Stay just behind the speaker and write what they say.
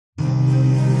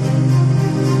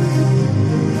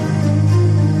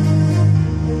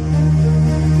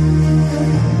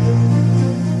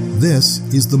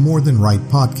This is the More Than Right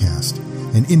podcast,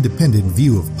 an independent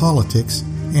view of politics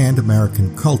and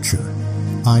American culture.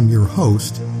 I'm your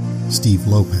host, Steve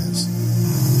Lopez.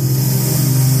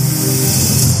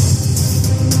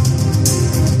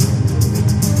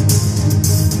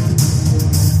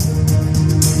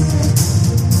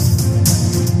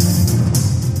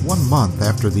 One month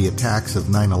after the attacks of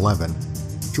 9/11,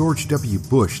 George W.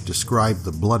 Bush described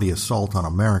the bloody assault on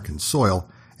American soil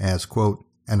as, quote,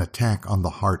 an attack on the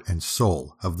heart and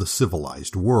soul of the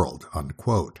civilized world,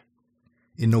 unquote.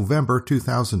 In November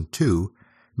 2002,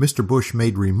 Mr. Bush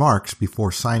made remarks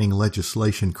before signing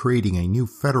legislation creating a new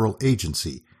federal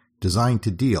agency designed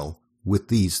to deal with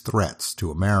these threats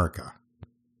to America.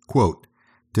 Quote,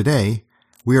 today,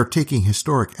 we are taking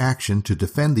historic action to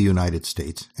defend the United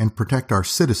States and protect our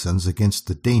citizens against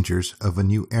the dangers of a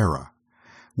new era.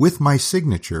 With my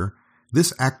signature,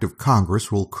 this act of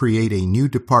Congress will create a new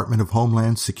Department of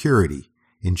Homeland Security,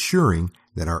 ensuring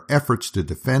that our efforts to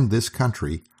defend this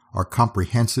country are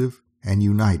comprehensive and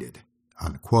united,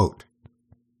 unquote.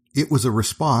 It was a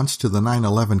response to the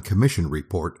 9/11 Commission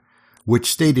report,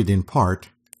 which stated in part,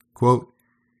 quote,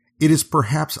 it is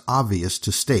perhaps obvious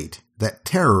to state that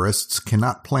terrorists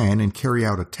cannot plan and carry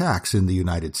out attacks in the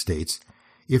United States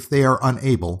if they are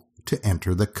unable to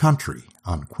enter the country,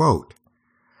 unquote.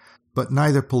 But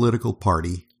neither political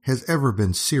party has ever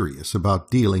been serious about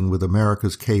dealing with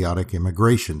America's chaotic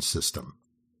immigration system.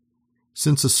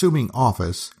 Since assuming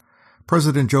office,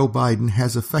 President Joe Biden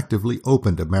has effectively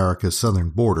opened America's southern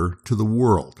border to the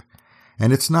world,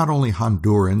 and it's not only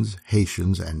Hondurans,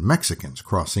 Haitians, and Mexicans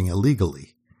crossing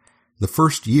illegally. The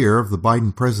first year of the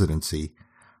Biden presidency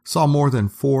saw more than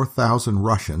 4,000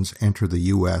 Russians enter the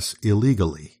U.S.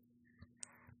 illegally.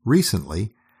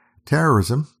 Recently,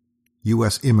 terrorism,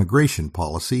 U.S. immigration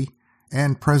policy,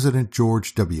 and President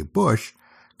George W. Bush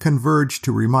converged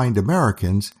to remind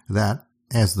Americans that,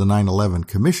 as the 9/11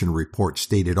 Commission report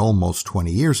stated almost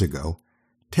 20 years ago,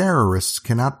 terrorists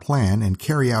cannot plan and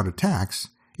carry out attacks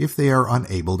if they are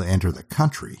unable to enter the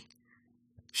country.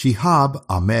 Shihab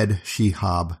Ahmed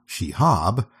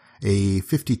Shihab, a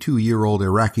 52-year-old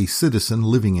Iraqi citizen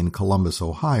living in Columbus,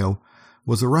 Ohio,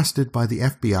 was arrested by the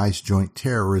FBI's Joint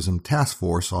Terrorism Task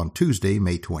Force on Tuesday,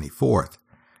 May 24th.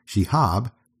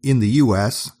 Shihab, in the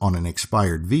U.S. on an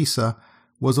expired visa,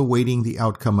 was awaiting the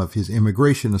outcome of his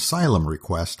immigration asylum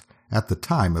request at the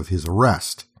time of his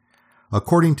arrest.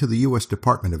 According to the U.S.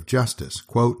 Department of Justice,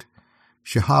 quote,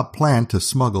 Shihab planned to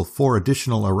smuggle 4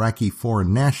 additional Iraqi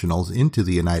foreign nationals into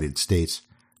the United States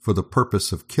for the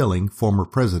purpose of killing former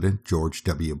President George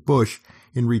W. Bush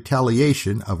in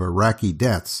retaliation of Iraqi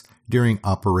deaths during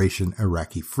Operation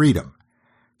Iraqi Freedom.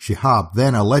 Shihab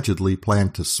then allegedly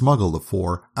planned to smuggle the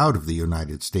 4 out of the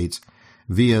United States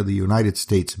via the United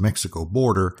States-Mexico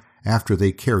border after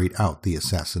they carried out the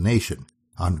assassination,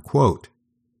 unquote.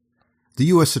 The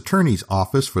U.S. Attorney's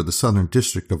Office for the Southern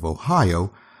District of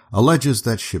Ohio alleges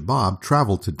that Shihab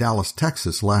traveled to Dallas,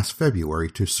 Texas last February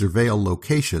to surveil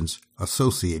locations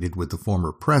associated with the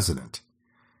former president.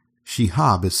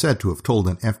 Shihab is said to have told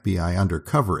an FBI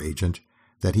undercover agent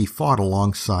that he fought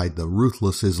alongside the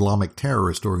ruthless Islamic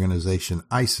terrorist organization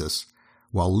ISIS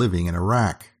while living in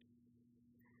Iraq.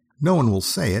 No one will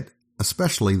say it,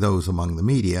 especially those among the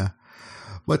media,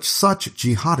 but such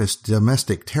jihadist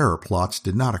domestic terror plots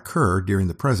did not occur during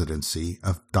the presidency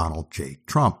of Donald J.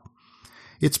 Trump.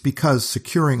 It's because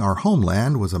securing our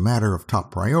homeland was a matter of top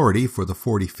priority for the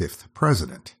 45th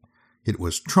president. It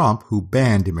was Trump who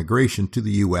banned immigration to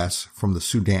the U.S. from the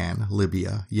Sudan,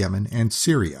 Libya, Yemen, and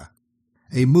Syria.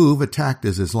 A move attacked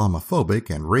as Islamophobic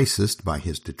and racist by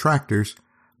his detractors,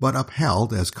 but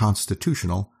upheld as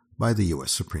constitutional by the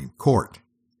U.S. Supreme Court.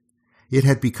 It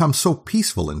had become so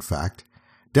peaceful, in fact,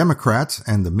 Democrats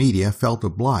and the media felt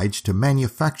obliged to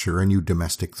manufacture a new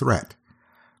domestic threat: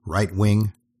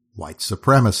 right-wing white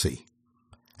supremacy,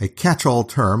 a catch-all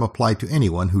term applied to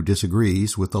anyone who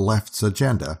disagrees with the left's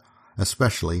agenda,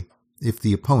 especially if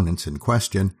the opponents in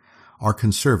question are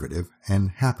conservative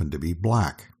and happen to be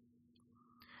black.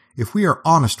 If we are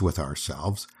honest with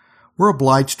ourselves, we're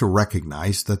obliged to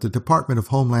recognize that the Department of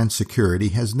Homeland Security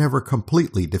has never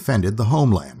completely defended the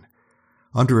homeland.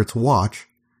 Under its watch,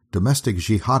 domestic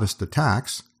jihadist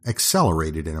attacks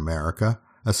accelerated in America,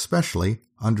 especially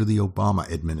under the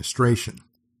Obama administration.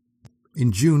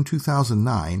 In June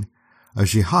 2009, a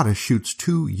jihadist shoots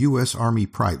 2 U.S. Army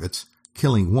privates,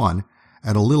 killing one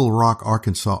at a Little Rock,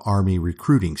 Arkansas Army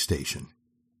recruiting station.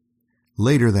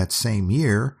 Later that same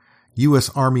year, U.S.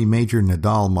 Army Major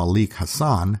Nadal Malik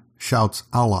Hassan shouts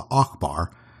Allah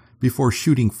Akbar before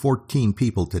shooting 14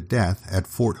 people to death at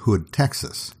Fort Hood,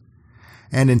 Texas.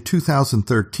 And in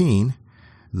 2013,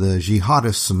 the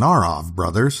jihadist Sanarov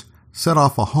brothers set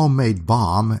off a homemade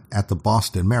bomb at the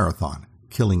Boston Marathon,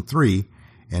 killing 3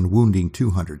 and wounding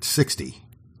 260.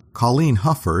 Colleen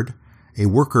Hufford, a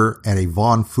worker at a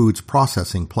Vaughn Foods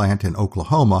processing plant in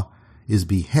Oklahoma, is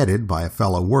beheaded by a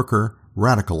fellow worker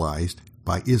radicalized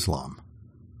by Islam.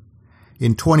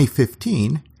 In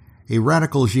 2015, a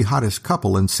radical jihadist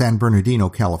couple in San Bernardino,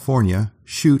 California,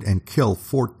 shoot and kill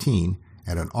 14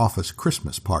 at an office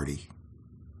Christmas party.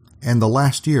 And the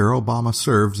last year Obama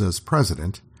serves as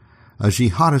president, a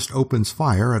jihadist opens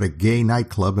fire at a gay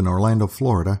nightclub in Orlando,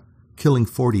 Florida, killing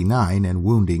 49 and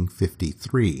wounding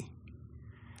 53.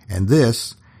 And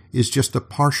this is just a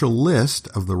partial list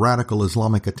of the radical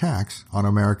Islamic attacks on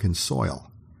American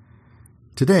soil.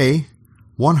 Today,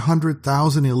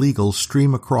 100,000 illegals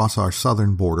stream across our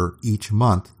southern border each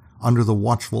month under the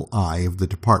watchful eye of the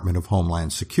Department of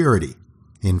Homeland Security.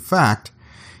 In fact,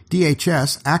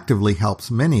 DHS actively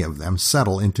helps many of them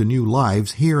settle into new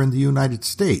lives here in the United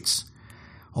States,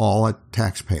 all at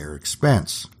taxpayer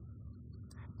expense.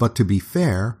 But to be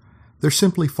fair, they're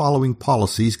simply following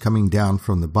policies coming down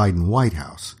from the Biden White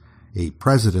House, a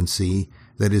presidency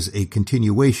that is a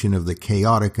continuation of the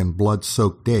chaotic and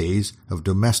blood-soaked days of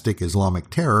domestic Islamic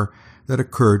terror that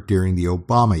occurred during the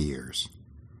Obama years.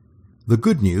 The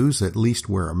good news, at least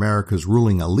where America's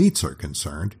ruling elites are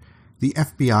concerned, the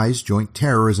FBI's Joint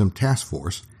Terrorism Task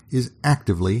Force is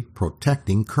actively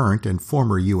protecting current and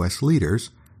former U.S. leaders,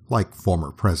 like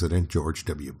former President George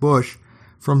W. Bush,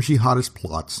 from jihadist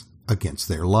plots against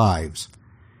their lives.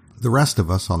 The rest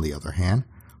of us, on the other hand,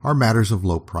 are matters of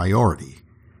low priority,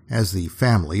 as the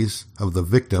families of the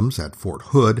victims at Fort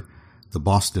Hood, the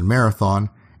Boston Marathon,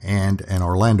 and an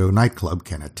Orlando nightclub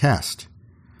can attest.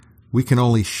 We can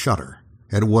only shudder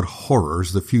at what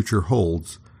horrors the future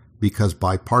holds because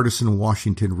bipartisan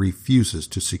Washington refuses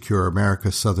to secure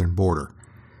America's southern border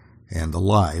and the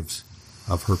lives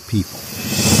of her people.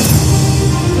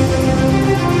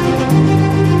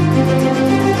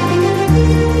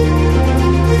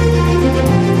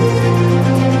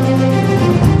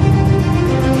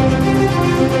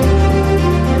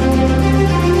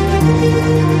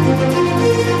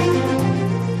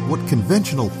 What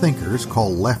conventional thinkers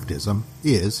call leftism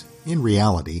is, in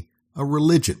reality, a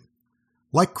religion.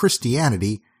 Like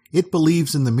Christianity, it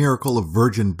believes in the miracle of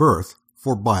virgin birth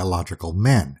for biological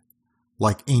men.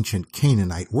 Like ancient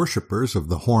Canaanite worshippers of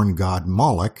the horn god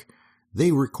Moloch,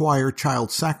 they require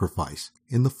child sacrifice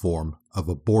in the form of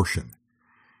abortion.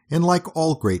 And like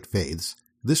all great faiths,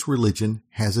 this religion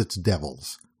has its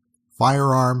devils: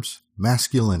 firearms,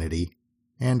 masculinity,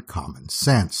 and common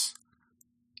sense.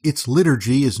 Its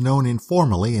liturgy is known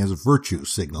informally as virtue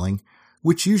signaling,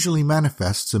 which usually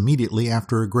manifests immediately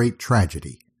after a great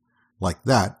tragedy, like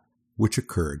that which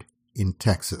occurred in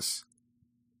Texas.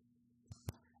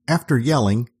 After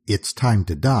yelling, "It's time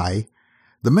to die,"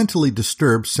 the mentally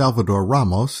disturbed Salvador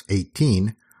Ramos,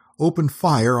 18, opened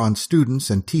fire on students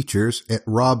and teachers at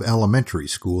Robb Elementary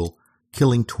School,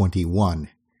 killing 21.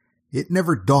 It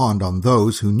never dawned on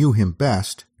those who knew him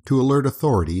best to alert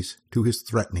authorities to his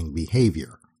threatening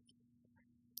behavior.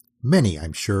 Many,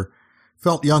 I'm sure,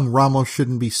 felt young Ramos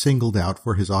shouldn't be singled out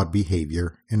for his odd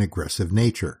behavior and aggressive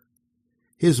nature.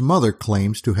 His mother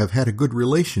claims to have had a good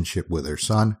relationship with her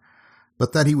son,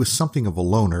 but that he was something of a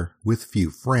loner with few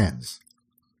friends.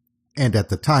 And at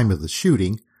the time of the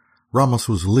shooting, Ramos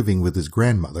was living with his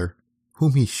grandmother,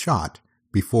 whom he shot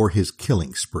before his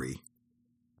killing spree.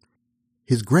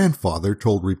 His grandfather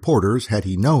told reporters had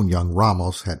he known young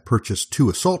Ramos had purchased 2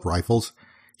 assault rifles,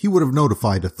 he would have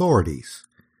notified authorities.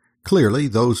 Clearly,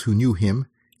 those who knew him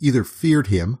either feared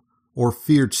him or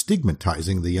feared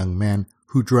stigmatizing the young man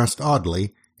who dressed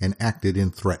oddly and acted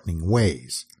in threatening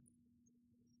ways.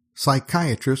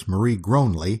 Psychiatrist Marie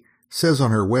Gronley says on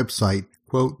her website,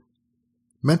 quote,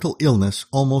 "Mental illness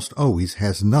almost always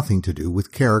has nothing to do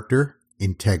with character,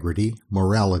 integrity,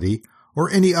 morality, or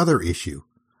any other issue.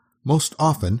 Most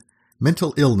often,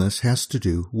 mental illness has to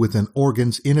do with an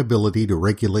organ's inability to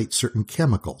regulate certain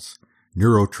chemicals,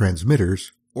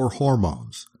 neurotransmitters, or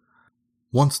hormones.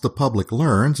 Once the public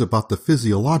learns about the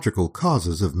physiological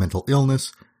causes of mental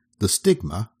illness, the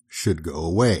stigma should go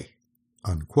away."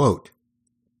 Unquote.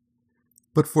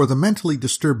 But for the mentally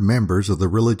disturbed members of the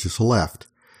religious left,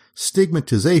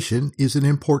 stigmatization is an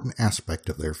important aspect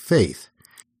of their faith,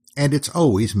 and it's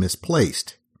always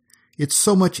misplaced. It's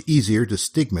so much easier to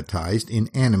stigmatize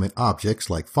inanimate objects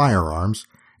like firearms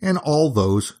and all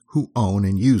those who own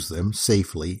and use them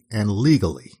safely and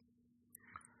legally.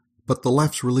 But the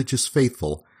left's religious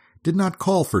faithful did not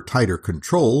call for tighter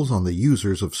controls on the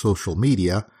users of social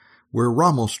media, where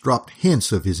Ramos dropped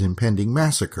hints of his impending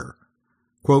massacre.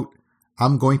 Quote,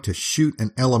 "I'm going to shoot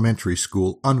an elementary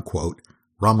school," unquote,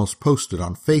 Ramos posted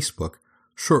on Facebook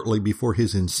shortly before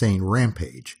his insane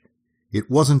rampage. It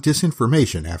wasn't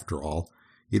disinformation, after all.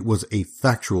 It was a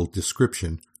factual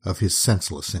description of his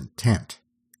senseless intent.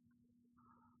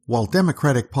 While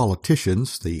Democratic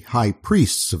politicians, the high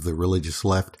priests of the religious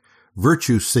left,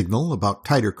 virtue signal about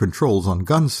tighter controls on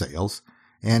gun sales,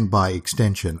 and by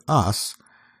extension us,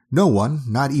 no one,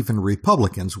 not even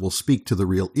Republicans, will speak to the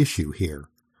real issue here: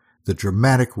 the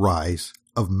dramatic rise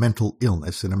of mental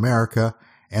illness in America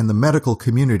and the medical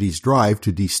community's drive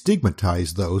to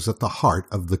destigmatize those at the heart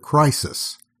of the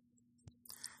crisis.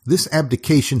 This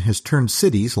abdication has turned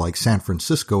cities like San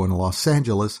Francisco and Los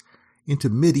Angeles into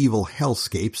medieval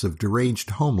hellscapes of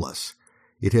deranged homeless.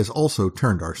 It has also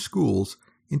turned our schools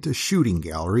into shooting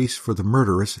galleries for the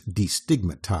murderous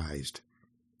destigmatized.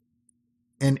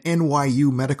 An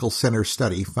NYU Medical Center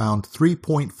study found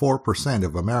 3.4%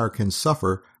 of Americans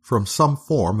suffer from some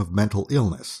form of mental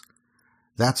illness.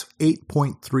 That's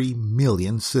 8.3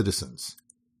 million citizens.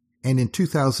 And in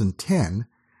 2010,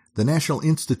 the National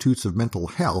Institutes of Mental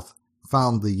Health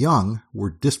found the young were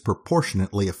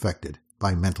disproportionately affected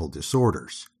by mental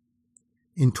disorders.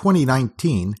 In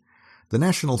 2019, the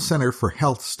National Center for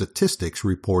Health Statistics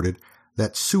reported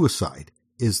that suicide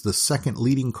is the second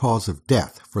leading cause of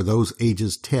death for those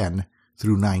ages 10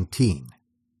 through 19.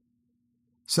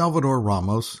 Salvador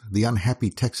Ramos, the unhappy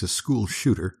Texas school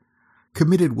shooter,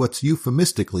 committed what's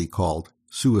euphemistically called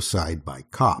suicide by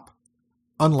cop.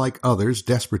 Unlike others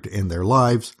desperate to end their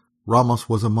lives, Ramos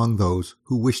was among those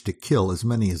who wish to kill as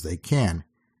many as they can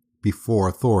before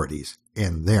authorities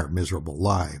end their miserable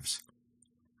lives.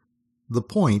 The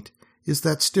point is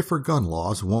that stiffer gun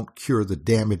laws won't cure the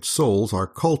damaged souls our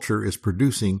culture is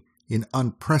producing in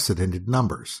unprecedented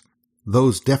numbers,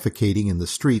 those defecating in the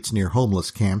streets near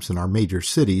homeless camps in our major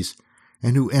cities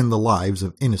and who end the lives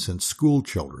of innocent school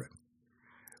children.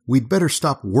 We'd better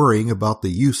stop worrying about the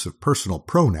use of personal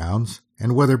pronouns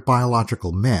and whether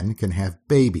biological men can have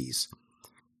babies.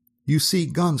 You see,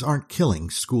 guns aren't killing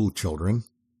school children.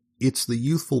 It's the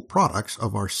youthful products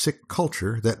of our sick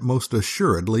culture that most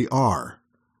assuredly are.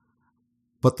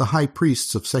 But the high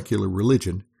priests of secular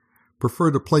religion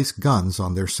prefer to place guns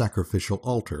on their sacrificial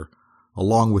altar,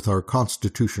 along with our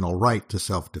constitutional right to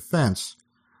self-defense,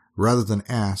 rather than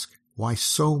ask why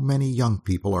so many young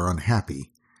people are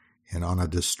unhappy and on a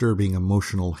disturbing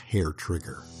emotional hair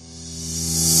trigger.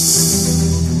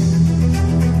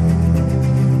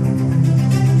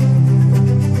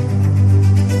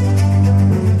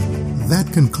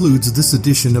 That concludes this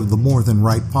edition of the More Than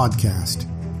Right podcast.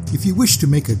 If you wish to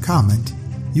make a comment,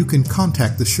 you can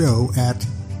contact the show at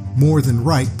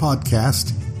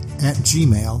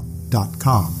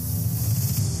morethanrightpodcast@gmail.com.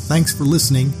 Thanks for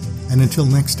listening, and until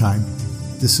next time,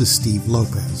 this is Steve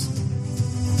Lopez.